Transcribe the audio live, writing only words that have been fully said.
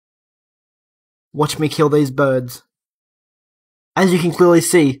Watch me kill these birds. As you can clearly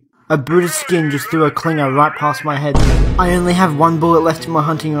see, a Brutus skin just threw a clinger right past my head. I only have one bullet left in my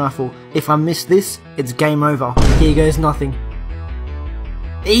hunting rifle. If I miss this, it's game over. Here goes nothing.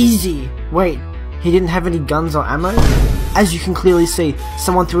 Easy! Wait, he didn't have any guns or ammo? As you can clearly see,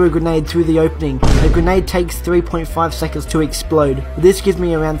 someone threw a grenade through the opening. A grenade takes 3.5 seconds to explode. This gives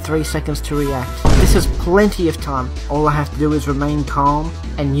me around 3 seconds to react. This is plenty of time. All I have to do is remain calm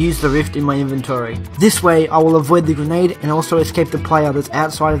and use the rift in my inventory. This way I will avoid the grenade and also escape the player that's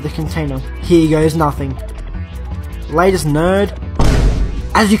outside of the container. Here goes nothing. Latest nerd.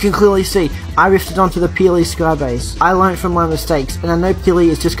 As you can clearly see, I rifted onto the Peely skybase. I learned from my mistakes, and I know Peely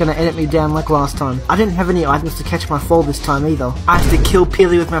is just gonna edit me down like last time. I didn't have any items to catch my fall this time either. I have to kill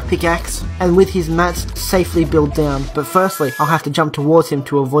Peely with my pickaxe, and with his mats, safely build down. But firstly, I'll have to jump towards him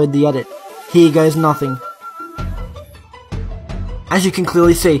to avoid the edit. Here goes nothing. As you can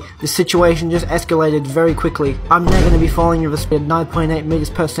clearly see, the situation just escalated very quickly. I'm now going to be falling with a speed of 9.8 meters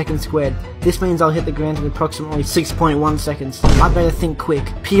per second squared. This means I'll hit the ground in approximately 6.1 seconds. I better think quick.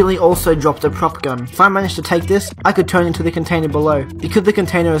 Peely also dropped a prop gun. If I manage to take this, I could turn into the container below. Because the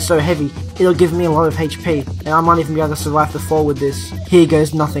container is so heavy, it'll give me a lot of HP, and I might even be able to survive the fall with this. Here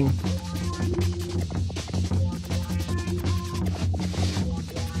goes nothing.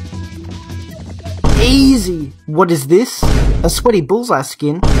 Easy! What is this? A sweaty bullseye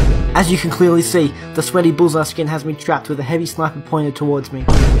skin? As you can clearly see, the sweaty bullseye skin has me trapped with a heavy sniper pointed towards me.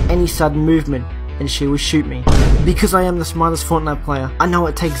 Any sudden movement, and she will shoot me. Because I am the smartest Fortnite player, I know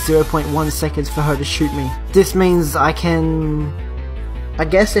it takes 0.1 seconds for her to shoot me. This means I can... I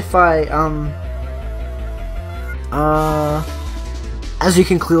guess if I, as you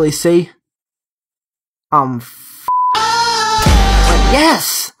can clearly see,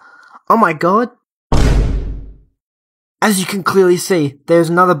 yes! Oh my god! As you can clearly see, there's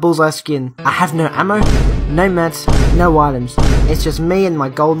another bullseye skin. I have no ammo, no mats, no items. It's just me and my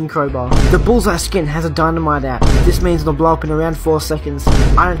golden crowbar. The bullseye skin has a dynamite out. This means it'll blow up in around 4 seconds.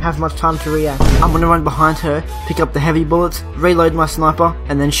 I don't have much time to react. I'm gonna run behind her, pick up the heavy bullets, reload my sniper,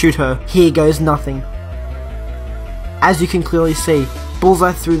 and then shoot her. Here goes nothing. As you can clearly see,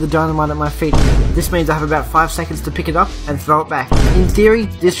 bullseye threw the dynamite at my feet. This means I have about 5 seconds to pick it up and throw it back. In theory,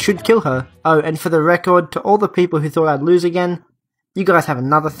 this should kill her. Oh, and for the record, to all the people who thought I'd lose again, you guys have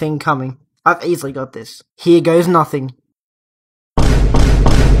another thing coming. I've easily got this. Here goes nothing.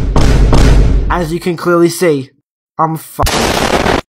 As you can clearly see, I'm fucked.